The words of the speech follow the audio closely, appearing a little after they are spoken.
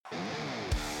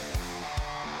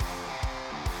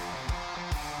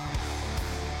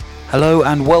Hello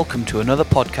and welcome to another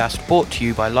podcast brought to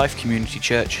you by Life Community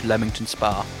Church, Leamington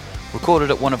Spa. Recorded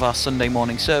at one of our Sunday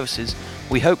morning services,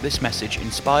 we hope this message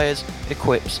inspires,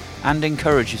 equips and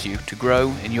encourages you to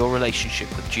grow in your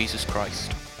relationship with Jesus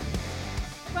Christ.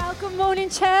 Well, good morning,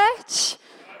 church.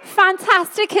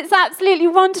 Fantastic. It's absolutely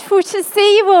wonderful to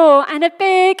see you all, and a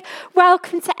big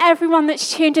welcome to everyone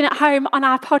that's tuned in at home on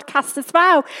our podcast as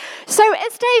well. So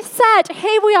as Dave said,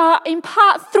 here we are in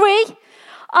part 3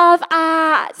 of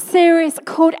our series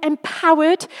called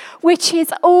Empowered, which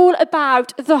is all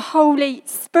about the Holy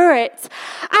Spirit.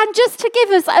 And just to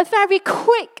give us a very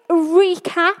quick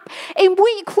recap, in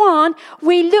week 1,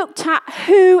 we looked at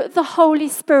who the Holy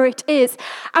Spirit is.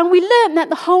 And we learned that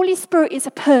the Holy Spirit is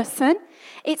a person.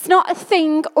 It's not a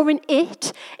thing or an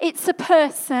it, it's a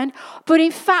person. But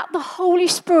in fact, the Holy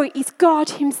Spirit is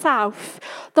God himself.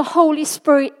 The Holy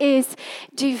Spirit is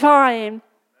divine.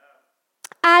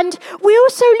 And we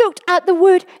also looked at the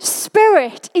word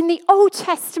spirit in the Old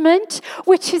Testament,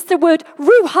 which is the word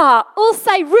ruach. All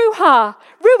say ruach.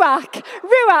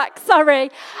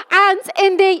 And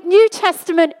in the New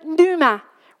Testament, pneuma,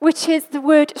 which is the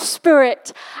word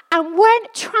spirit. And when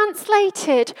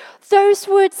translated, those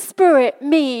words spirit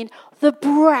mean the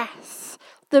breath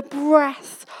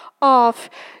of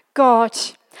God.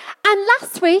 And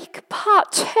last week,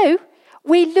 part 2,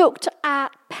 we looked at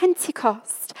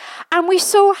Pentecost, and we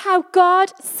saw how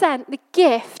God sent the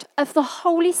gift of the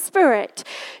Holy Spirit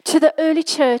to the early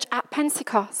church at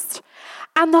Pentecost.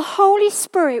 And the Holy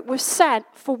Spirit was sent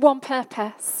for one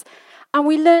purpose. And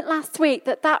we learnt last week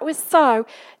that that was so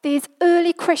these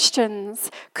early Christians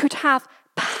could have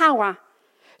power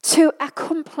to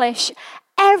accomplish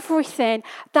everything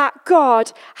that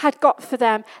God had got for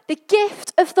them. The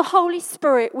gift of the Holy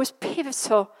Spirit was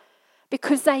pivotal,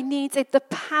 because they needed the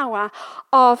power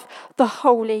of the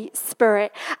Holy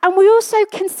Spirit. And we also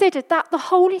considered that the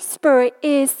Holy Spirit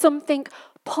is something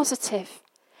positive.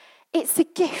 It's a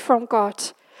gift from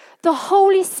God. The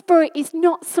Holy Spirit is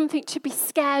not something to be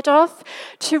scared of,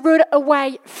 to run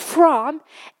away from.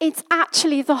 It's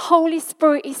actually, the Holy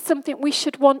Spirit is something we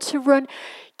should want to run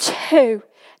to.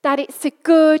 That it's a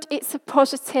good, it's a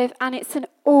positive, and it's an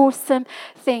awesome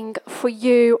thing for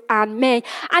you and me.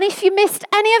 And if you missed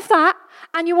any of that,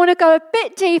 and you want to go a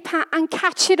bit deeper and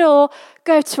catch it all,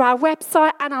 go to our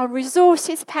website and our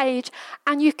resources page,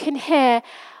 and you can hear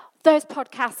those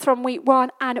podcasts from week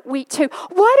 1 and week 2.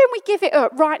 Why don't we give it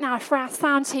up right now for our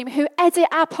sound team who edit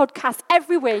our podcast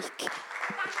every week?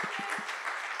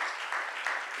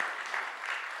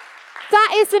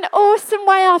 That is an awesome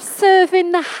way of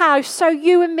serving the house. So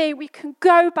you and me, we can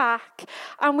go back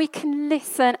and we can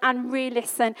listen and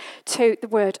re-listen to the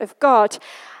Word of God.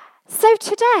 So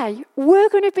today, we're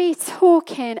going to be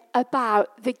talking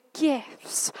about the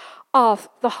gifts of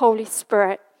the Holy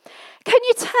Spirit. Can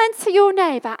you turn to your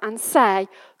neighbour and say,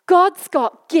 God's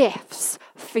got gifts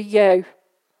for you?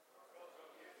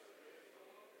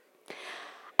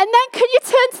 And then can you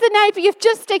turn to the neighbour you've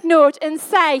just ignored and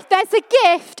say, there's a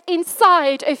gift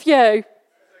inside of you?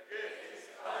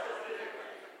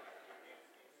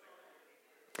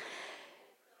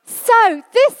 So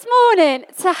this morning,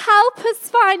 to help us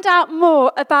find out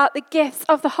more about the gifts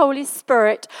of the Holy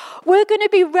Spirit, we're going to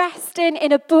be resting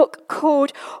in a book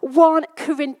called 1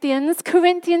 Corinthians.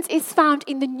 Corinthians is found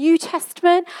in the New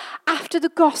Testament after the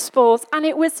Gospels, and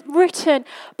it was written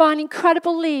by an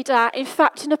incredible leader, in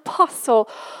fact an apostle,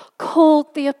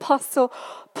 called the Apostle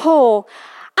Paul.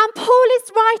 And Paul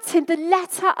is writing the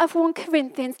letter of 1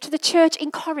 Corinthians to the church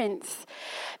in Corinth,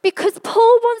 because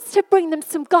Paul wants to bring them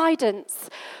some guidance,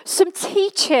 some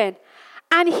teaching,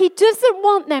 and he doesn't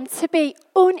want them to be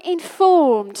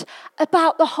uninformed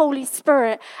about the Holy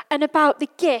Spirit and about the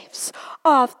gifts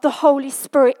of the Holy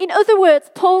Spirit. In other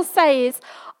words, Paul says,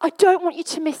 I don't want you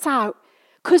to miss out,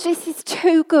 because this is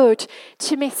too good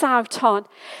to miss out on.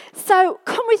 So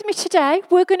come with me today.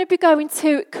 We're going to be going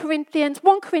to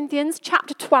 1 Corinthians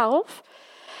chapter 12.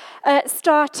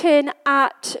 Starting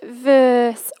at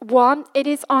verse 1. It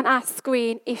is on our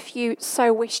screen if you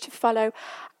so wish to follow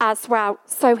as well.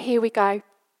 So here we go.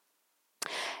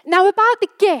 Now about the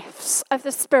gifts of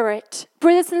the Spirit,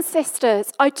 brothers and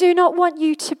sisters, I do not want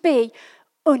you to be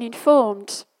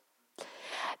uninformed.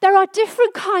 There are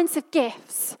different kinds of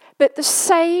gifts, but the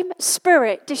same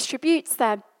Spirit distributes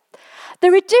them.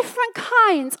 There are different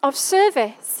kinds of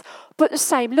service, but the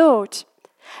same Lord.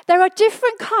 There are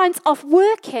different kinds of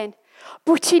working,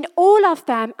 but in all of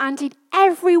them and in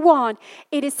every one,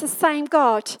 it is the same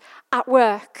God at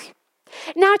work.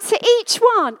 Now to each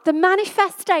one, the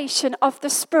manifestation of the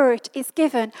Spirit is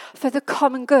given for the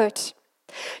common good.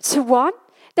 To one,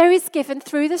 there is given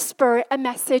through the Spirit a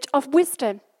message of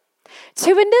wisdom.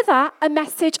 To another, a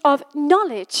message of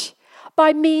knowledge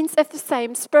by means of the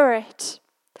same Spirit.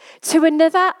 To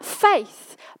another,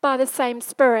 faith by the same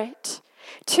Spirit.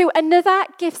 To another,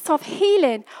 gifts of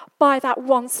healing by that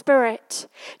one Spirit.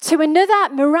 To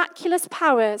another, miraculous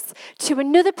powers. To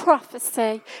another,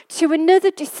 prophecy. To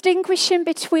another, distinguishing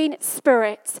between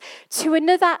spirits. To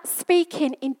another,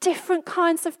 speaking in different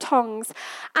kinds of tongues.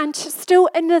 And to still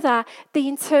another, the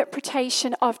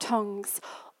interpretation of tongues.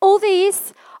 All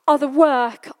these are the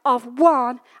work of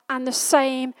one and the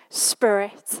same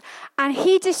Spirit. And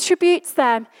he distributes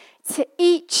them to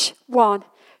each one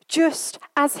just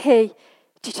as he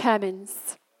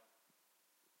determines.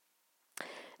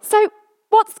 So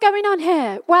what's going on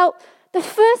here? Well, the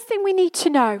first thing we need to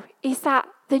know is that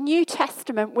the New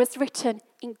Testament was written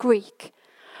in Greek.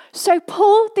 So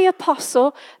Paul, the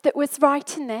apostle that was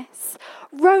writing this,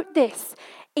 wrote this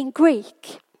in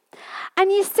Greek.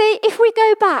 And you see, if we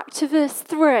go back to verse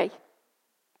 3,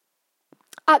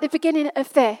 at the beginning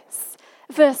of this,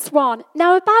 verse 1,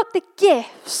 now about the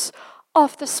gifts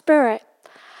of the Spirit.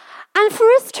 And for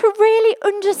us to really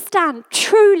understand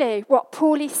truly what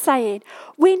Paul is saying,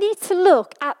 we need to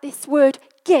look at this word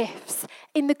gifts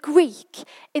in the Greek,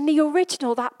 in the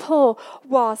original that Paul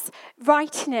was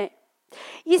writing it.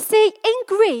 You see, in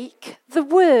Greek, the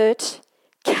word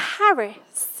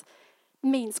charis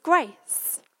means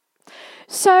grace.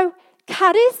 So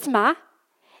charisma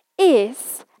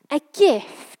is a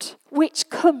gift which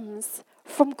comes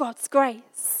from God's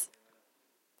grace.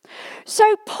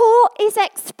 So Paul is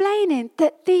explaining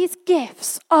that these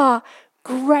gifts are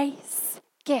grace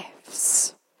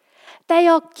gifts. They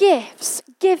are gifts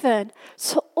given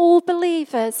to all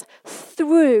believers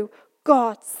through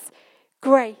God's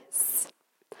grace.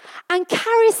 And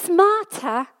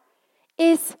charismata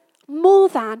is more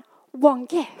than one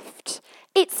gift.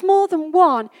 It's more than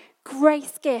one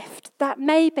grace gift that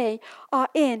maybe are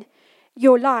in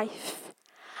your life.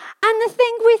 And the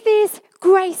thing with these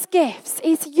grace gifts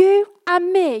is you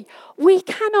and me, we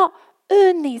cannot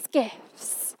earn these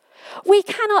gifts. We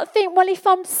cannot think, well, if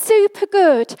I'm super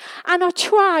good and I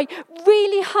try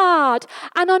really hard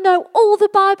and I know all the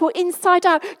Bible inside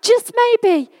out, just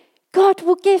maybe God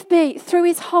will give me, through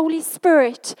his Holy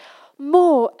Spirit,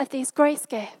 more of these grace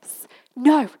gifts.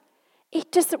 No,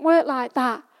 it doesn't work like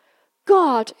that.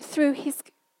 God, through his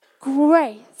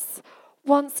grace,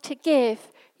 wants to give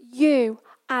you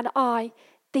and I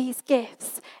these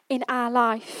gifts in our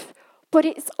life. But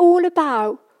it's all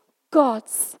about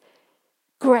God's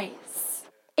grace.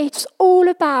 It's all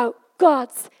about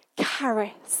God's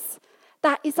charis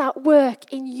that is at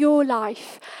work in your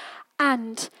life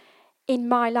and in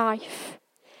my life.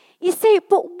 You see,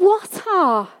 but what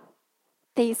are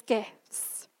these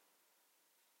gifts?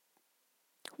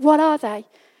 What are they?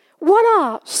 What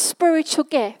are spiritual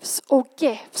gifts or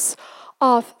gifts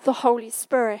of the Holy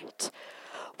Spirit?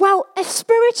 Well, a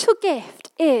spiritual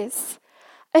gift is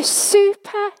a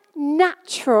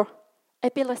supernatural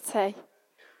ability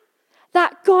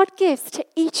that God gives to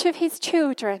each of his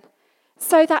children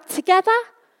so that together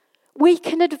we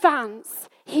can advance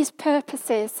his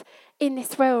purposes in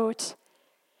this world.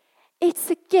 It's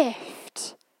a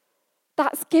gift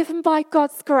that's given by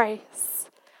God's grace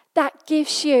that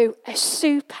gives you a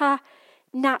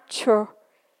supernatural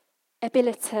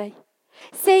ability.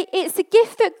 See, it's a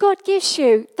gift that God gives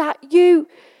you that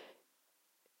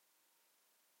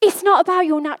it's not about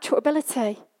your natural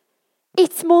ability.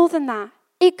 It's more than that.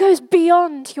 It goes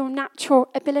beyond your natural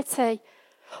ability.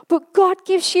 But God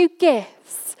gives you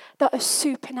gifts that are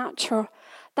supernatural,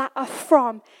 that are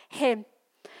from him.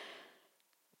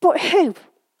 But who?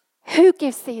 Who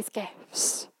gives these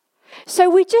gifts? So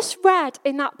we just read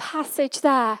in that passage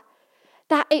there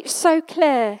that it's so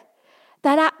clear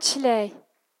that actually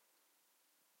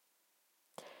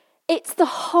it's the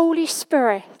Holy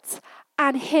Spirit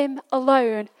and him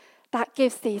alone that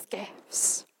gives these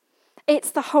gifts.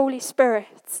 It's the Holy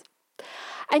Spirit.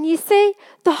 And you see,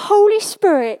 the Holy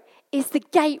Spirit is the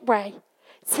gateway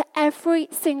to every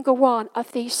single one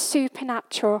of these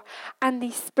supernatural and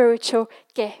these spiritual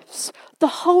gifts.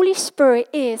 The Holy Spirit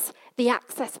is the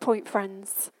access point,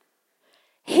 friends.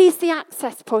 He's the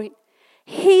access point.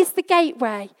 He's the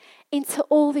gateway into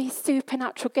all these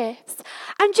supernatural gifts.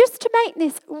 And just to make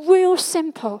this real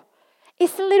simple,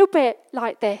 it's a little bit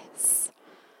like this.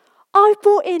 I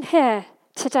brought in here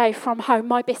today from home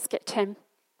my biscuit tin.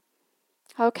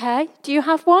 Okay, do you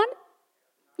have one?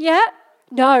 Yeah?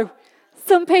 No.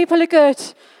 Some people are good.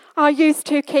 I used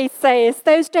to, Keith says.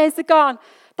 Those days are gone.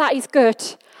 That is good.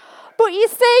 But you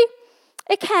see,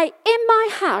 okay, in my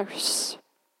house,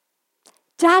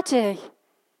 Daddy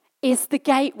is the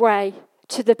gateway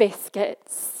to the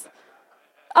biscuits.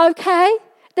 Okay?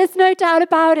 There's no doubt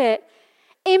about it.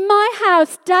 In my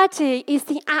house, Daddy is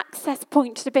the access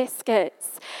point to the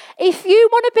biscuits. If you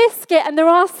want a biscuit, and there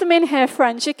are some in here,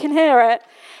 friends, you can hear it.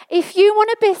 If you want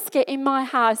a biscuit in my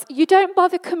house, you don't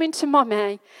bother coming to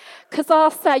Mummy, because I'll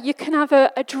say you can have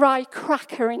a dry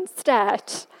cracker instead.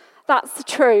 That's the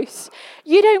truth.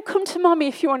 You don't come to Mummy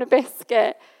if you want a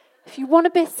biscuit. If you want a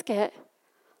biscuit,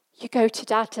 you go to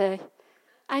Daddy.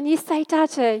 And you say,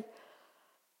 Daddy,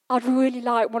 I'd really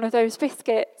like one of those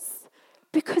biscuits.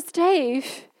 Because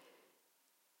Dave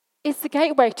is the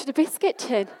gateway to the biscuit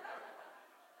tin.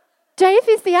 Dave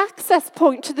is the access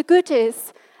point to the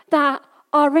goodies that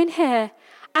are in here.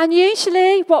 And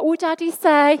usually, what will Daddy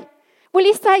say? Will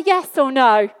he say yes or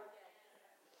no?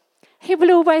 He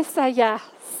will always say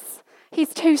yes.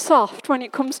 He's too soft when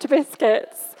it comes to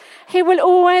biscuits. He will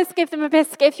always give them a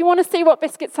biscuit. If you want to see what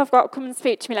biscuits I've got, come and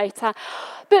speak to me later.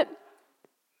 But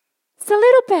it's a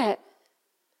little bit,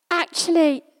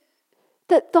 actually,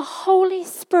 that the Holy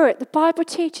Spirit, the Bible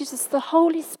teaches us the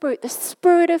Holy Spirit, the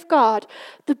Spirit of God,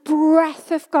 the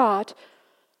breath of God,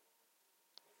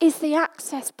 is the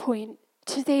access point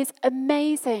to these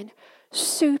amazing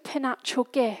supernatural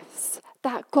gifts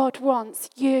that God wants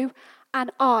you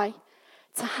and I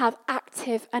to have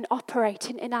active and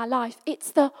operating in our life.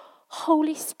 It's the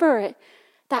Holy Spirit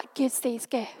that gives these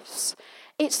gifts.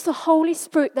 It's the Holy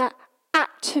Spirit that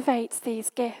activates these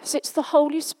gifts. It's the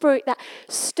Holy Spirit that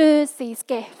stirs these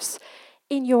gifts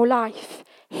in your life.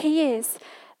 He is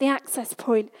the access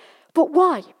point. But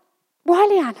why? Why,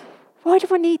 Leanne? Why do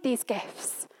I need these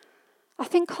gifts? I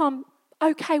think I'm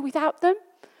okay without them.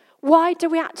 Why do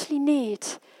we actually need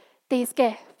these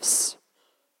gifts?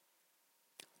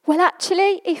 Well,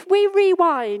 actually, if we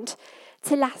rewind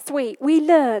to last week, we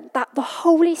learned that the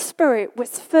Holy Spirit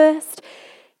was first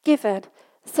given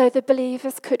so the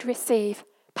believers could receive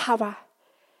power.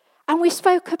 And we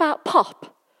spoke about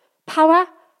power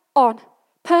on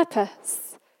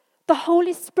purpose. The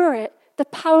Holy Spirit, the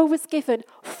power was given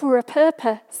for a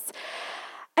purpose.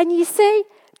 And you see,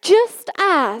 just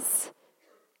as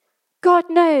God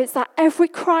knows that every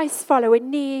Christ follower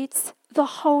needs the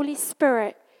Holy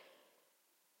Spirit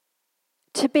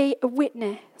to be a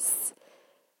witness,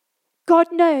 God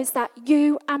knows that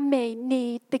you and me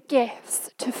need the gifts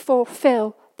to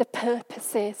fulfill the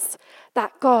purposes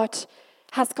that God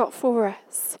has got for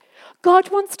us.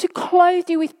 God wants to clothe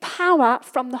you with power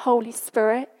from the Holy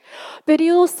Spirit, but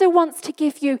he also wants to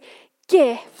give you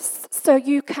gifts so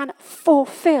you can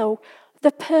fulfill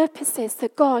the purposes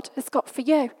that God has got for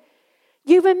you.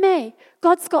 You and me,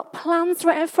 God's got plans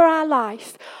written for our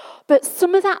life, but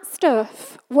some of that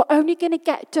stuff we're only going to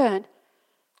get done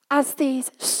as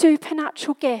these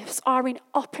supernatural gifts are in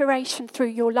operation through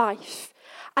your life.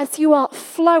 As you are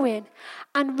flowing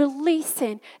and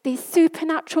releasing these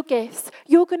supernatural gifts,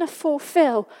 you're going to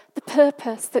fulfill the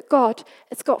purpose that God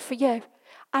has got for you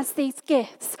as these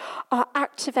gifts are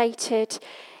activated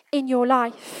in your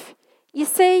life. You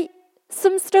see,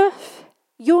 some stuff,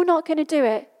 you're not going to do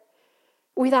it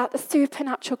without the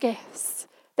supernatural gifts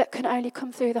that can only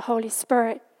come through the Holy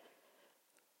Spirit.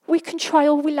 We can try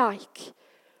all we like,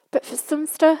 but for some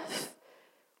stuff,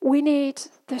 we need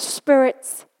the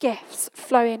Spirit's gifts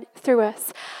flowing through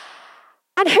us.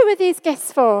 And who are these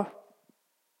gifts for?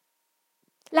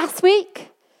 Last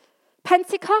week,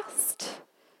 Pentecost.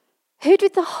 Who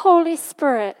did the Holy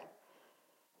Spirit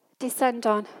descend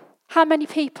on? How many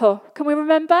people? Can we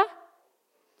remember?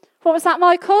 What was that,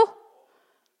 Michael?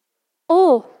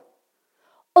 All.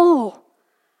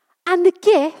 And the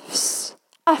gifts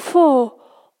are for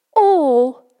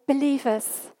all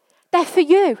believers. They're for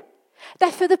you.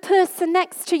 They're for the person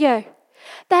next to you.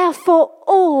 They are for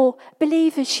all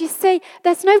believers. You see,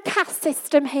 there's no caste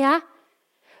system here.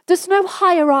 There's no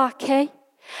hierarchy.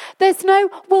 There's no,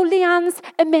 well, Leanne's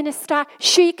a minister.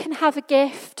 She can have a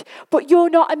gift, but you're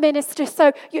not a minister.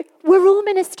 So we're all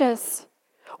ministers.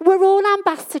 We're all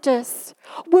ambassadors.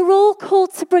 We're all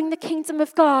called to bring the kingdom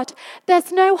of God.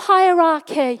 There's no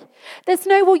hierarchy. There's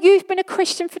no, well, you've been a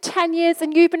Christian for 10 years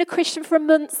and you've been a Christian for a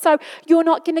month, so you're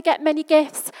not going to get many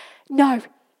gifts. No.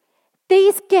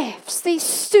 These gifts, these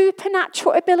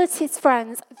supernatural abilities,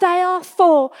 friends, they are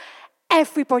for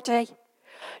everybody.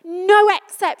 No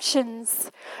exceptions.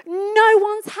 No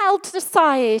one's held to the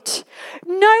side.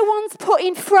 No one's put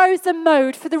in frozen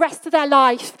mode for the rest of their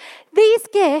life. These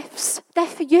gifts, they're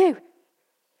for you.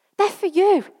 They're for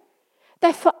you.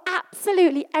 They're for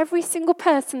absolutely every single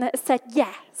person that has said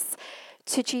yes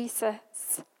to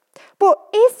Jesus. But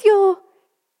is your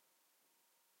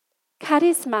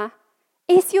charisma,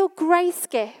 is your grace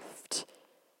gift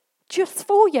just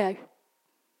for you?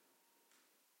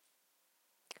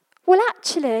 Well,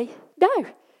 actually, no.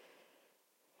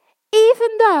 Even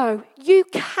though you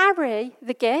carry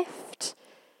the gift,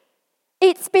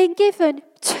 it's been given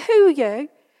to you,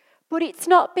 but it's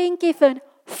not being given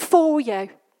for you.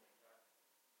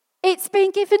 It's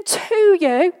been given to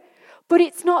you, but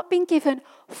it's not been given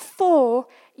for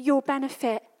your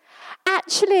benefit.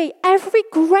 Actually, every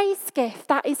grace gift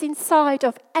that is inside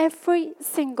of every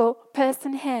single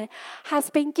person here has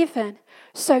been given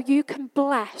so you can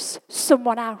bless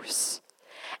someone else.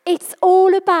 It's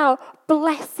all about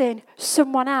blessing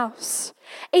someone else.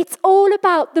 It's all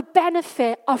about the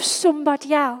benefit of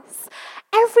somebody else.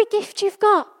 Every gift you've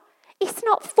got, it's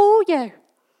not for you.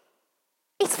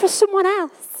 It's for someone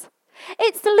else.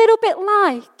 It's a little bit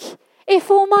like if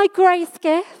all my grace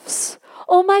gifts,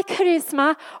 all my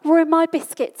charisma were in my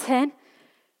biscuit tin.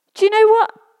 Do you know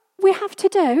what we have to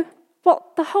do?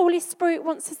 What the Holy Spirit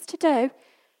wants us to do?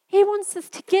 He wants us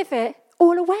to give it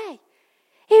all away.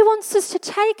 He wants us to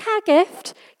take our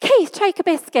gift. Keith, take a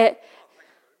biscuit.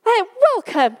 Hey,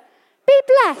 welcome. Be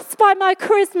blessed by my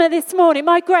charisma this morning,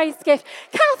 my grace gift.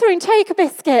 Catherine, take a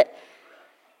biscuit.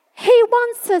 He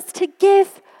wants us to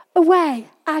give away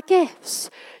our gifts,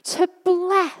 to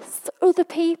bless other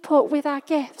people with our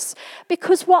gifts.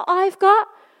 Because what I've got,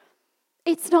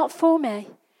 it's not for me.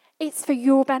 It's for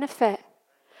your benefit.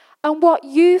 And what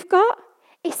you've got,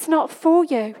 it's not for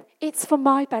you. It's for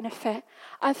my benefit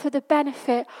and for the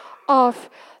benefit of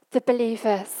the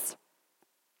believers.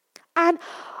 And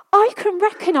I can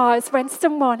recognise when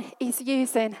someone is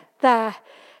using their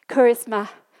charisma.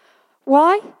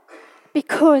 Why?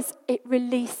 Because it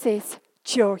releases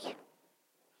joy.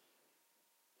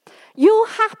 You're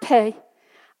happy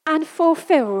and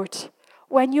fulfilled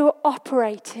when you're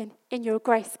operating in your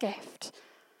grace gift.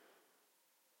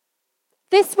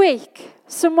 This week,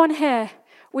 someone here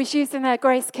was using their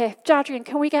grace gift. Jadrian,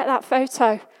 can we get that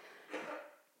photo?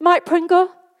 Mike Pringle.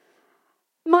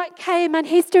 Mike came and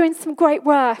he's doing some great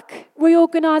work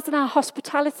reorganising our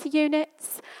hospitality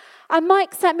units. And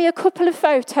Mike sent me a couple of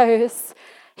photos.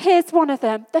 Here's one of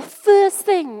them. The first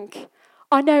thing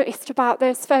I noticed about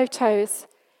those photos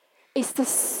is the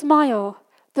smile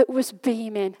that was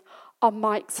beaming on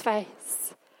Mike's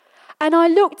face. And I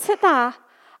looked at that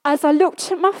as I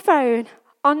looked at my phone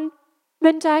on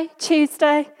Monday,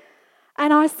 Tuesday,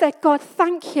 and I said, God,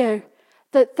 thank you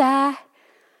that there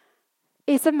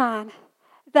is a man,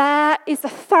 there is a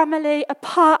family, a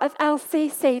part of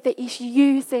LCC that is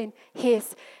using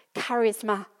his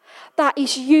charisma, that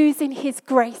is using his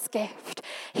grace gift.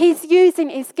 He's using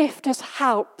his gift as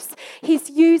helps. He's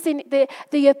using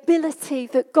the ability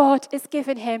that God has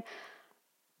given him.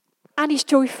 And he's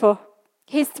joyful.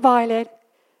 He's smiling.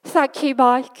 Thank you,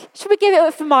 Mike. Should we give it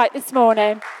up for Mike this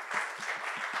morning?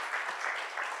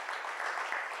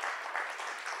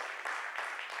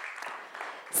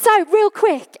 So, real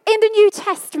quick, in the New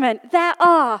Testament, there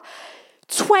are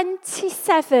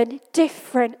 27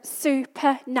 different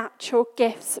supernatural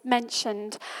gifts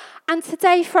mentioned. And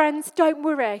today, friends, don't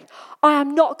worry. I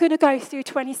am not going to go through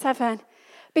 27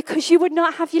 because you would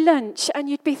not have your lunch and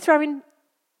you'd be throwing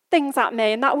things at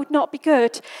me and that would not be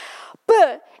good.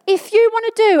 But if you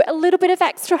want to do a little bit of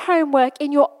extra homework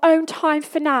in your own time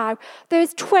for now,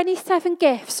 those 27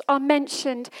 gifts are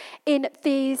mentioned in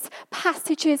these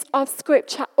passages of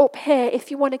scripture up here.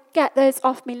 If you want to get those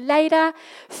off me later,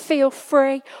 feel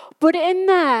free. But in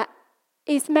there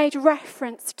is made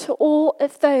reference to all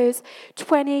of those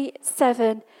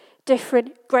 27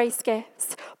 different grace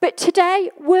gifts. But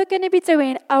today we're going to be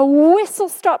doing a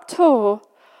whistle-stop tour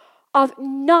of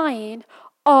 9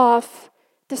 of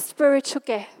the spiritual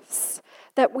gifts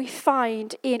that we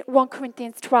find in 1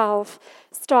 Corinthians 12,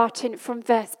 starting from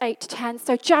verse 8 to 10.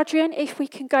 So, Jadrian, if we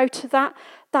can go to that,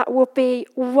 that would be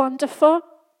wonderful.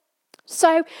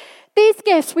 So, these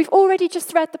gifts, we've already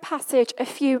just read the passage a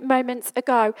few moments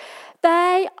ago.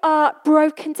 They are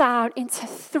broken down into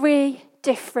 3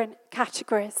 different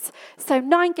categories. So,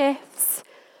 9 gifts,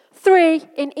 3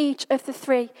 in each of the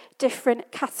 3 different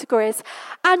categories.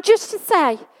 And just to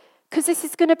say, because this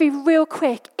is going to be real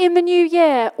quick, in the new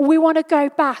year, we want to go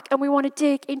back and we want to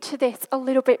dig into this a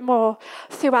little bit more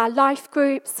through our life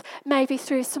groups, maybe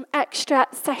through some extra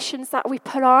sessions that we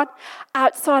put on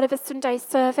outside of a Sunday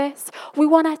service. We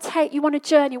want to take you on a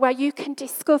journey where you can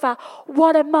discover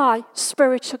what are my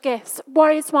spiritual gifts,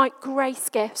 what is my grace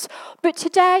gifts. But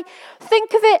today,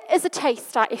 think of it as a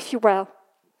taster, if you will.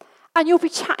 And you'll be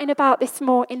chatting about this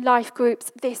more in life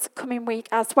groups this coming week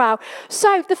as well.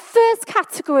 So the first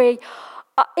category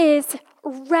is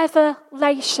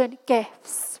revelation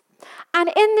gifts. And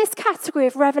in this category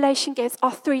of revelation gifts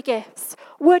are 3 gifts: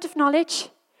 word of knowledge,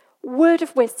 word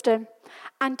of wisdom,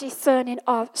 and discerning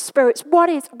of spirits. What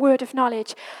is word of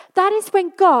knowledge? That is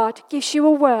when God gives you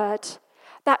a word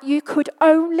that you could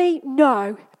only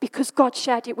know because God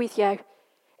shared it with you.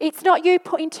 It's not you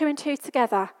putting two and two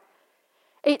together.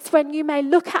 It's when you may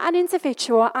look at an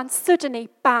individual and suddenly,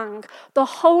 bang, the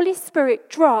Holy Spirit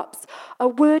drops a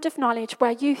word of knowledge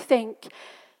where you think,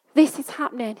 this is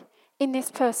happening in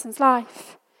this person's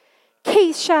life.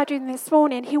 Keith shared with me this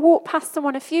morning, he walked past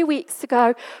someone a few weeks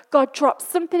ago, God dropped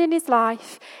something in his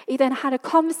life, he then had a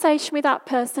conversation with that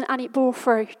person and it bore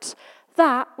fruit.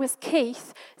 That was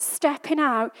Keith stepping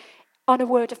out on a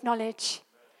word of knowledge.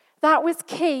 That was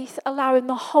Keith allowing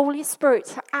the Holy Spirit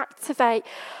to activate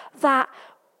that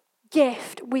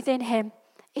gift within him.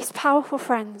 It's powerful,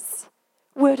 friends.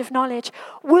 Word of knowledge,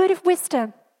 word of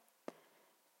wisdom.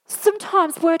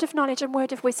 Sometimes word of knowledge and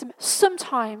word of wisdom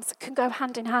sometimes can go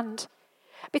hand in hand.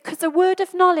 Because a word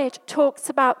of knowledge talks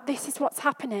about this is what's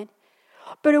happening.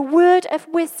 But a word of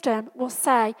wisdom will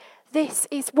say, this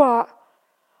is what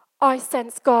I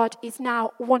sense God is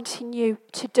now wanting you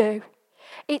to do.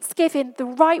 It's giving the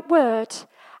right word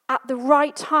at the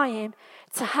right time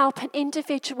to help an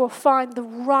individual find the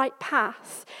right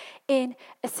path in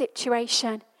a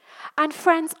situation. And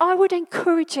friends, I would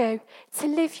encourage you to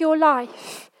live your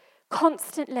life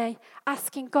constantly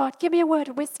asking God, give me a word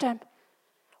of wisdom.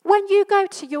 When you go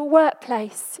to your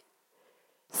workplace,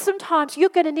 sometimes you're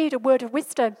going to need a word of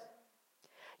wisdom.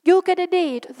 You're going to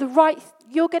need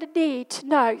to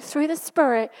know through the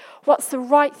Spirit what's the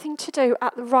right thing to do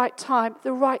at the right time,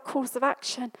 the right course of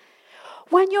action.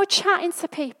 When you're chatting to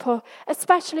people,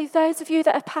 especially those of you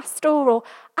that are pastoral,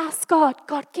 ask God,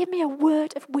 give me a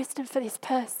word of wisdom for this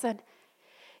person.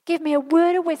 Give me a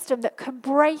word of wisdom that can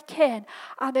break in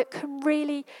and that can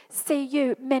really see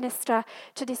you minister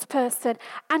to this person.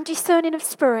 And discerning of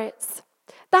spirits.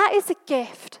 That is a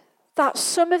gift that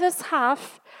some of us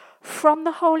have from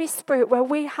the Holy Spirit where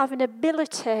we have an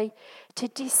ability to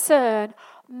discern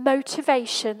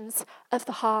motivations of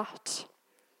the heart.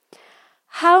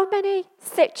 How many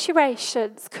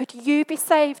situations could you be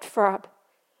saved from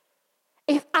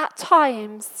if at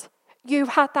times you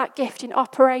had that gift in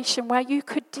operation where you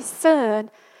could discern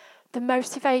the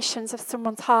motivations of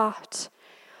someone's heart?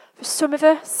 For some of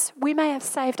us, we may have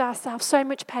saved ourselves so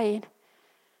much pain,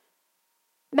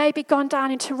 maybe gone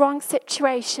down into wrong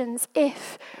situations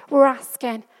if we're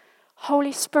asking,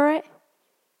 Holy Spirit,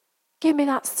 give me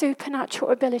that supernatural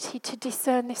ability to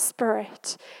discern this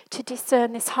spirit, to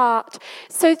discern this heart.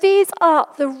 So these are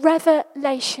the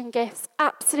revelation gifts,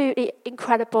 absolutely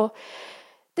incredible.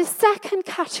 The second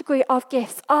category of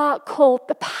gifts are called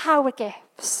the power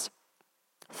gifts.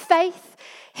 Faith,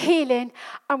 healing,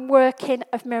 and working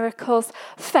of miracles.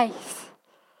 Faith.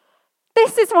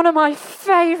 This is one of my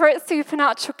favourite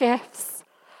supernatural gifts.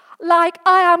 I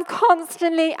am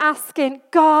constantly asking,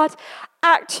 God,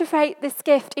 activate this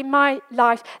gift in my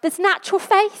life. There's natural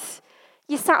faith.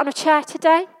 You sat on a chair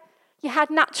today. You had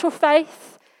natural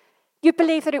faith. You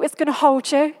believed that it was going to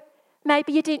hold you.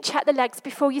 Maybe you didn't check the legs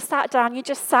before you sat down. You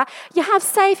just sat. You have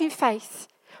saving faith.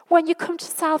 When you come to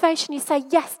salvation, you say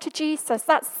yes to Jesus.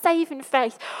 That's saving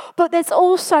faith. But there's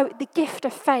also the gift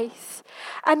of faith.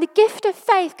 And the gift of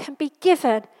faith can be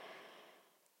given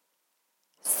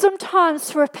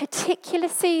sometimes for a particular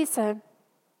season,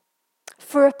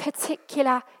 for a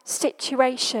particular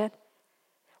situation,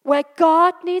 where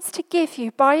God needs to give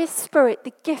you, by His Spirit,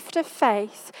 the gift of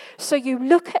faith. So you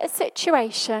look at a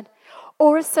situation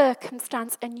or a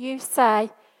circumstance and you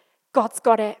say, God's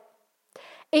got it.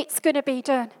 It's going to be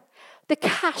done. The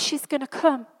cash is going to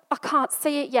come. I can't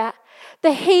see it yet.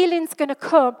 The healing's going to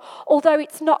come, although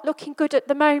it's not looking good at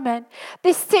the moment.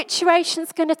 This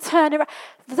situation's going to turn around.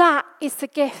 That is the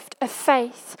gift of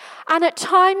faith. And at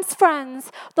times,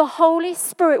 friends, the Holy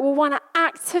Spirit will want to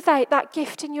activate that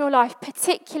gift in your life,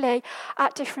 particularly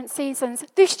at different seasons.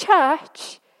 This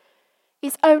church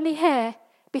is only here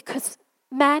because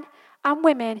men and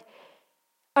women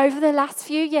over the last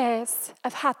few years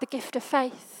have had the gift of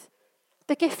faith.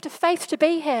 The gift of faith to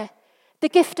be here. The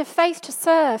gift of faith to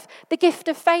serve. The gift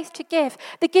of faith to give.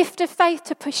 The gift of faith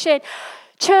to push in.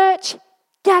 Church,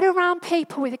 get around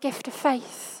people with a gift of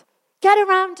faith. Get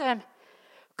around them.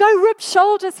 Go rub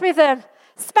shoulders with them.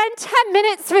 Spend 10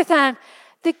 minutes with them.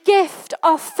 The gift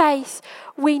of faith,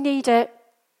 we need it.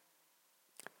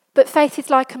 But faith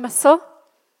is like a muscle.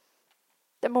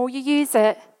 The more you use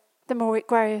it, the more it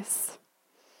grows.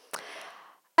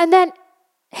 And then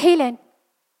healing.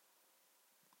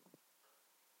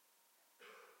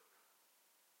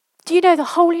 Do you know the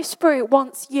Holy Spirit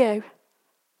wants you,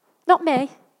 not me,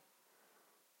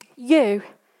 you,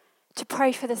 to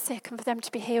pray for the sick and for them to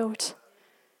be healed?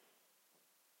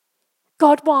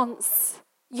 God wants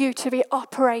you to be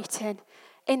operating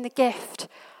in the gift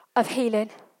of healing,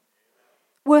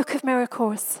 work of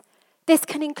miracles. This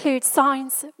can include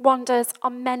signs, wonders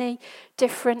on many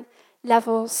different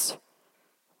levels.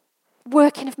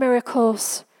 Working of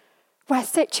miracles, where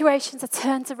situations are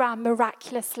turned around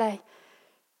miraculously,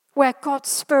 where God's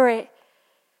Spirit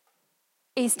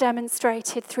is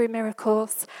demonstrated through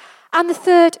miracles. And the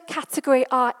third category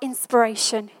are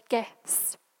inspiration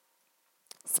gifts.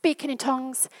 Speaking in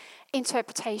tongues,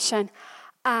 interpretation,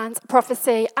 and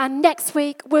prophecy. And next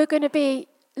week, we're going to be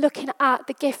looking at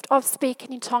the gift of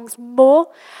speaking in tongues more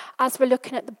as we're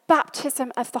looking at the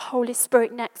baptism of the Holy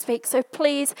Spirit next week. So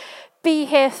please be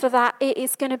here for that. It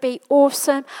is going to be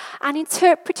awesome. And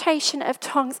interpretation of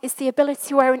tongues is the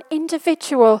ability where an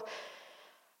individual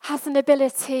has an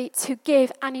ability to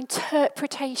give an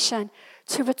interpretation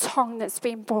to a tongue that's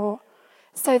been brought.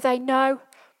 So they know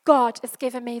God has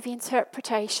given me the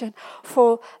interpretation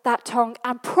for that tongue.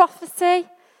 And prophecy,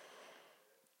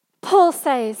 Paul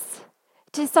says,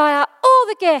 desire all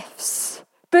the gifts,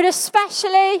 but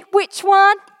especially which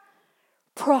one?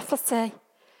 Prophecy.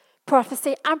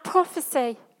 Prophecy. And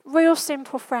prophecy, real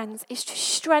simple, friends, is to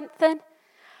strengthen,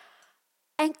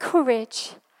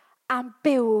 encourage, and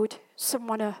build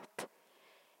someone up.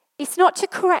 It's not to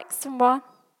correct someone.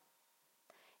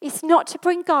 It's not to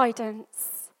bring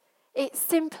guidance. It's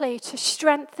simply to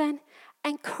strengthen,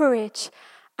 encourage,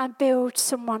 and build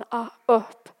someone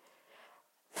up.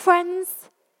 Friends,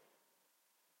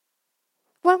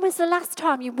 when was the last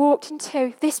time you walked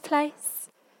into this place,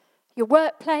 your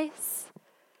workplace,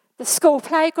 the school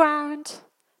playground,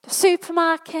 the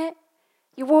supermarket?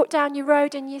 You walked down your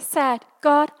road and you said,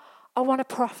 God, I want to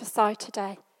prophesy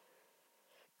today.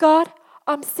 God,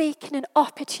 I'm seeking an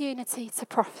opportunity to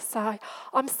prophesy.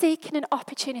 I'm seeking an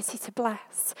opportunity to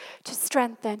bless, to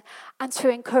strengthen, and to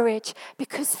encourage.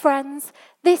 Because, friends,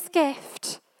 this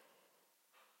gift,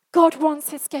 God wants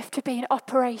this gift to be in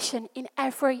operation in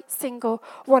every single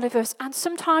one of us. And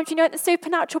sometimes, you know what the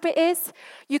supernatural bit is?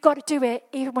 You've got to do it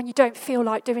even when you don't feel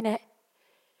like doing it.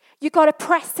 You've got to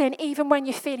press in even when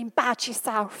you're feeling bad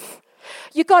yourself.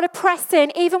 You've got to press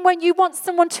in even when you want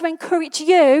someone to encourage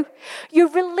you. You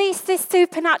release this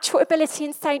supernatural ability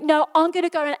and say, no, I'm going to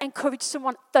go and encourage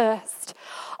someone first.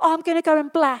 I'm going to go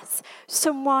and bless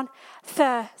someone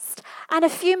first. And a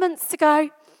few months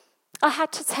ago, I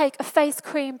had to take a face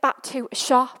cream back to a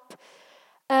shop.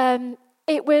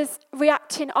 It was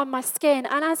reacting on my skin.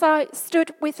 And as I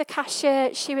stood with the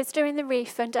cashier, she was doing the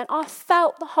refund, and I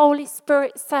felt the Holy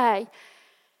Spirit say,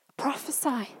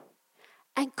 prophesy,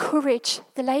 encourage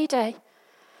the lady.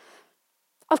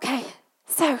 Okay,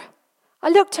 so I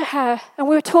looked at her, and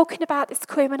we were talking about this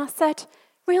cream, and I said,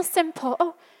 real simple,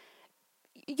 oh,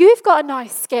 you've got a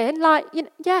nice skin. Like,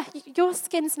 yeah, your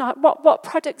skin's nice. What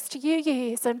products do you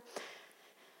use?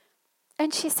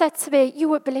 And she said to me, you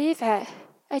would believe it.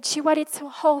 And she went into a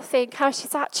whole thing, how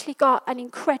she's actually got an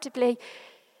incredibly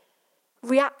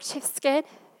reactive skin.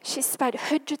 She spent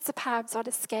hundreds of pounds on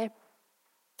her skin.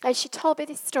 And she told me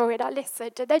this story, and I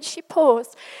listened. And then she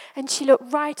paused, and she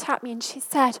looked right at me, and she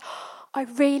said, I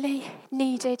really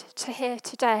needed to hear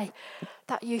today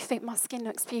that you think my skin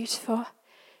looks beautiful.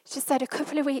 She said, a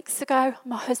couple of weeks ago,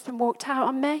 my husband walked out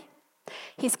on me.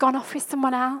 He's gone off with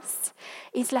someone else.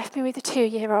 He's left me with a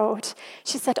 2-year-old.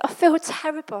 She said, I feel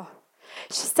terrible.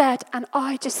 She said, and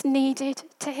I just needed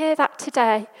to hear that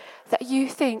today, that you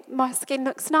think my skin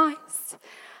looks nice.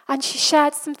 And she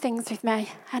shared some things with me.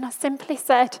 And I simply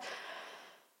said,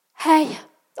 hey,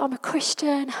 I'm a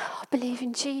Christian. I believe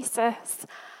in Jesus.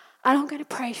 And I'm going to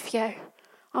pray for you.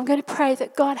 I'm going to pray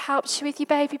that God helps you with your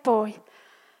baby boy,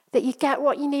 that you get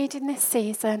what you need in this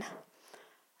season,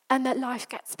 and that life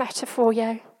gets better for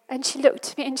you. And she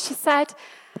looked at me and she said,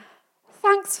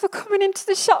 thanks for coming into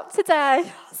the shop today.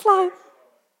 I was like,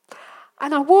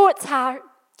 and I walked out.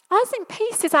 I was in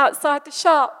pieces outside the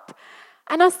shop.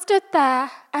 And I stood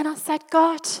there and I said,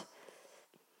 God,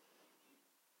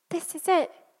 this is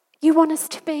it. You want us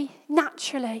to be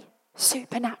naturally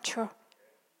supernatural.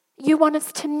 You want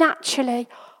us to naturally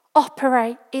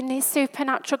operate in these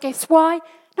supernatural gifts. Why?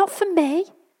 Not for me,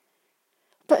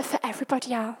 but for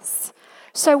everybody else.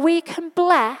 So we can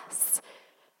bless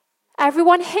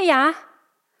everyone here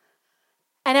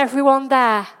and everyone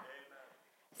there.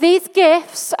 These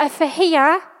gifts are for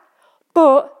here,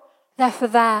 but they're for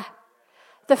there.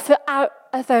 They're for out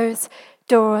of those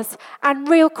doors. And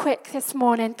real quick this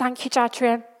morning, thank you,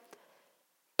 Jadrian.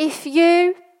 If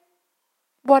you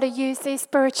want to use these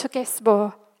spiritual gifts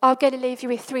more, I'm going to leave you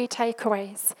with 3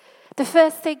 takeaways. The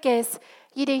first thing is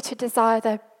you need to desire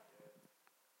them.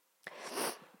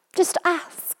 Just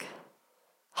ask.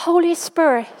 Holy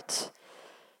Spirit,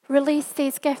 release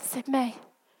these gifts in me.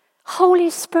 Holy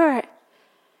Spirit,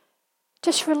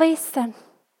 just release them.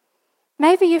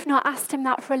 Maybe you've not asked him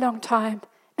that for a long time.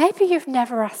 Maybe you've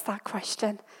never asked that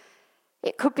question.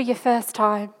 It could be your first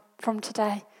time from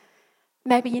today.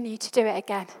 Maybe you need to do it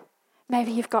again.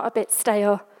 Maybe you've got a bit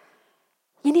stale.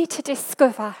 You need to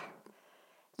discover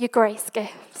your grace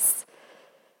gifts.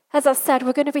 As I said,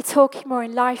 we're going to be talking more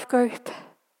in life group.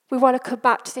 We want to come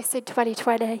back to this in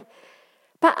 2020.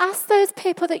 But ask those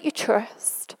people that you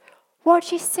trust, what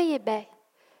do you see in me?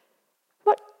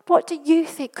 What do you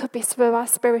think could be some of our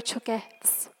spiritual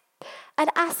gifts? And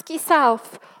ask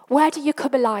yourself, where do you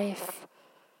come alive?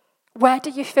 Where do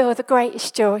you feel the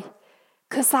greatest joy?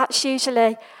 Because that's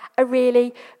usually a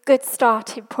really good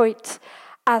starting point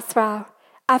as well.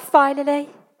 And finally,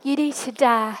 you need to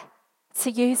dare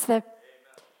to use them.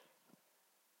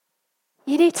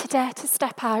 You need to dare to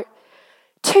step out.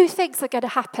 2 things are going to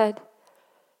happen.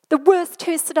 The worst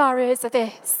 2 scenarios are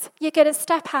this. You're going to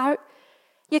step out,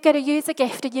 you're going to use a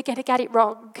gift, and you're going to get it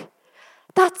wrong.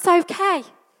 That's okay.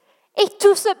 It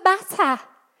doesn't matter.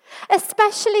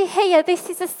 Especially here, this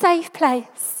is a safe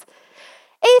place.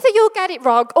 Either you'll get it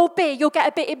wrong, or B, you'll get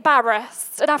a bit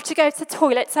embarrassed and have to go to the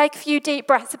toilet, take a few deep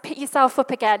breaths and pick yourself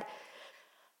up again.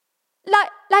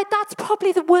 Like that's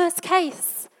probably the worst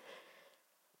case.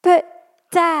 But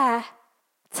dare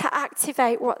to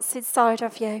activate what's inside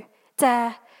of you.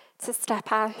 Dare to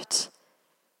step out.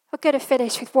 I'm going to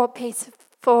finish with 1 Peter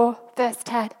 4, verse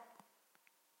 10.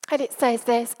 And it says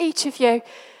this: each of you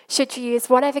should use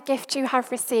whatever gift you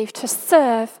have received to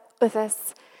serve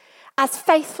others as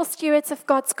faithful stewards of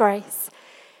God's grace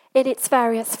in its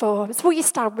various forms. Will you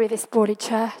stand with this morning,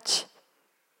 church?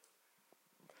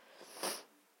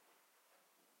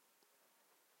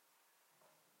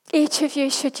 Each of you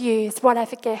should use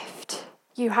whatever gift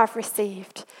you have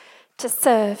received to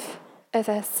serve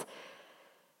others.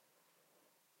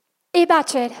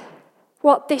 Imagine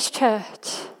what this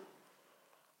church,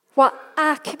 what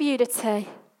our community,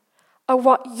 and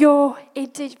what your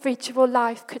individual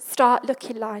life could start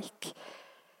looking like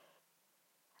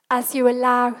as you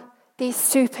allow these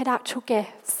supernatural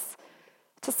gifts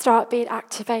to start being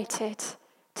activated,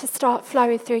 to start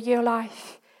flowing through your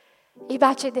life.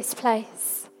 Imagine this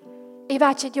place.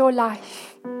 Imagine your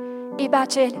life.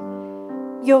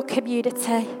 Imagine your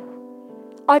community.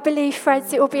 I believe,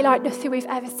 friends, it will be like nothing we've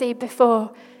ever seen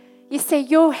before. You see,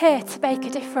 you're here to make a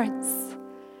difference.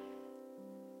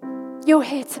 You're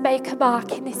here to make a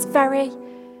mark in this very,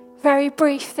 very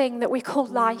brief thing that we call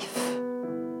life.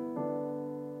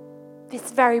 This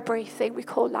very brief thing we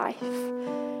call life.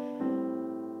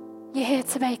 You're here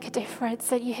to make a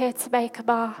difference, and you're here to make a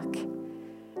mark.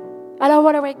 And I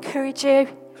want to encourage you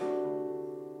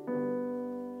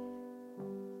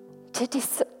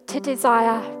to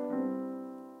desire,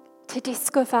 to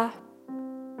discover,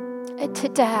 and to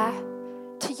dare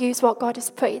to use what God has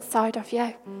put inside of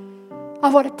you. I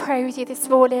want to pray with you this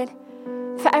morning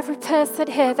for every person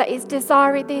here that is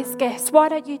desiring these gifts. Why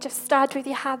don't you just stand with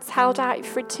your hands held out in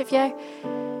front of you?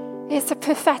 It's a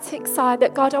prophetic sign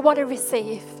that, God, I want to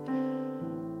receive.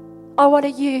 I want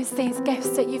to use these gifts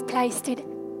that you've placed in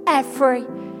every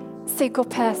single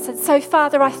person. So,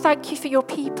 Father, I thank you for your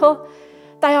people.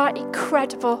 They are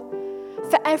incredible.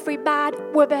 For every man,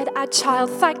 woman, and child,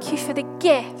 thank you for the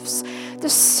gifts, the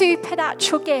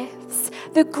supernatural gifts,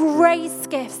 the grace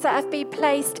gifts that have been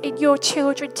placed in your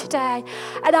children today.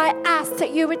 And I ask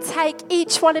that you would take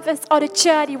each one of us on a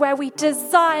journey where we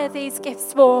desire these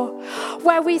gifts more,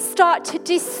 where we start to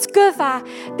discover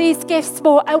these gifts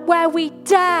more, and where we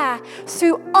dare,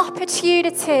 through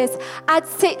opportunities and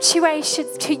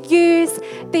situations, to use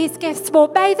these gifts more.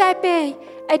 May there be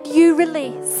a new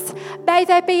release. May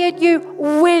there be a new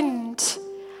wind,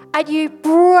 a new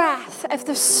breath of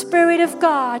the Spirit of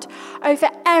God over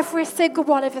every single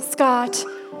one of us, God.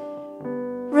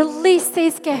 Release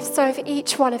these gifts over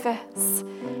each one of us.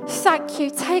 Thank you.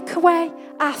 Take away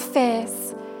our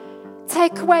fears.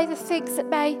 Take away the things that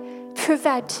may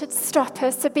prevent and stop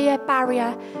us, and be a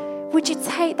barrier. Would you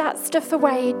take that stuff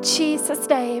away in Jesus'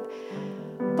 name?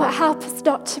 But help us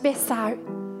not to miss out.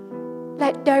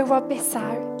 Let no one miss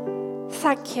out.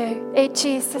 Thank you, in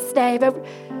Jesus' name.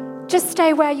 And just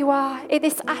stay where you are in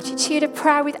this attitude of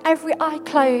prayer with every eye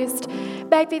closed.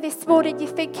 Maybe this morning you're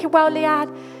thinking, well,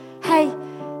 Leanne, hey,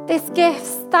 this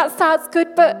gift, that sounds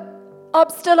good, but I'm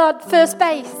still on first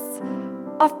base.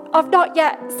 I've not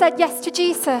yet said yes to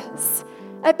Jesus.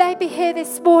 And maybe here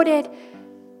this morning,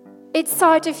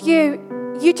 inside of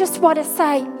you, you just want to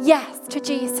say yes to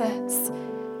Jesus.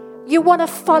 You want to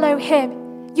follow him.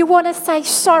 You want to say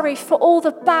sorry for all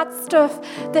the bad stuff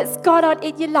that's gone on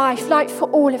in your life, like for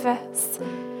all of us.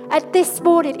 And this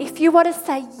morning, if you want to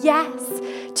say yes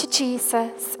to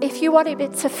Jesus, if you want him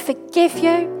to forgive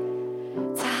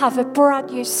you, to have a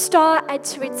brand new start,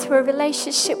 enter into a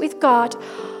relationship with God,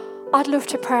 I'd love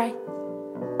to pray.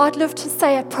 I'd love to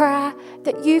say a prayer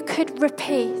that you could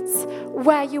repeat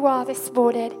where you are this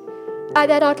morning. And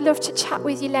then I'd love to chat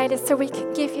with you later so we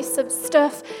can give you some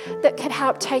stuff that can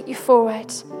help take you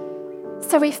forward.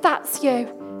 So if that's you,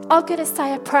 I'm going to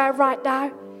say a prayer right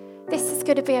now. This is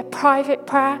going to be a private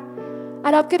prayer.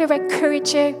 And I'm going to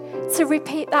encourage you to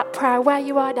repeat that prayer where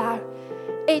you are now,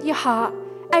 in your heart.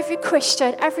 Every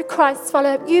Christian, every Christ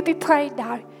follower, you be praying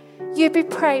now. You be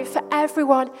praying for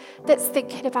everyone that's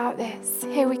thinking about this.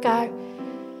 Here we go.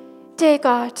 Dear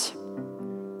God,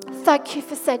 thank you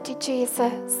for sending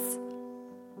Jesus.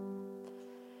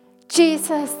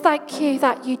 Jesus, thank you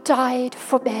that you died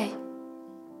for me.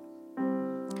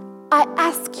 I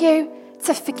ask you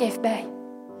to forgive me.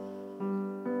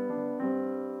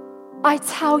 I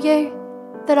tell you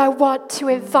that I want to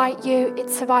invite you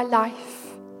into my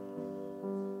life.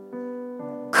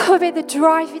 Come in the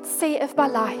driving seat of my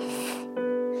life.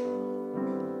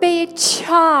 Be in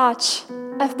charge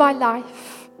of my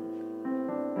life.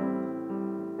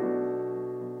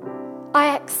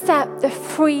 I accept the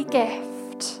free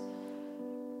gift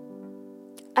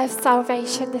of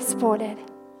salvation this morning.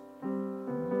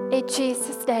 In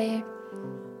Jesus' name,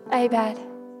 amen.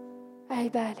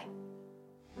 Amen.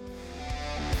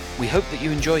 We hope that you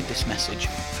enjoyed this message.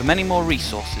 For many more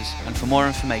resources and for more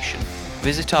information,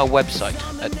 visit our website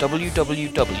at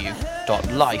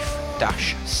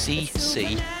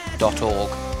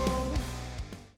www.life-cc.org.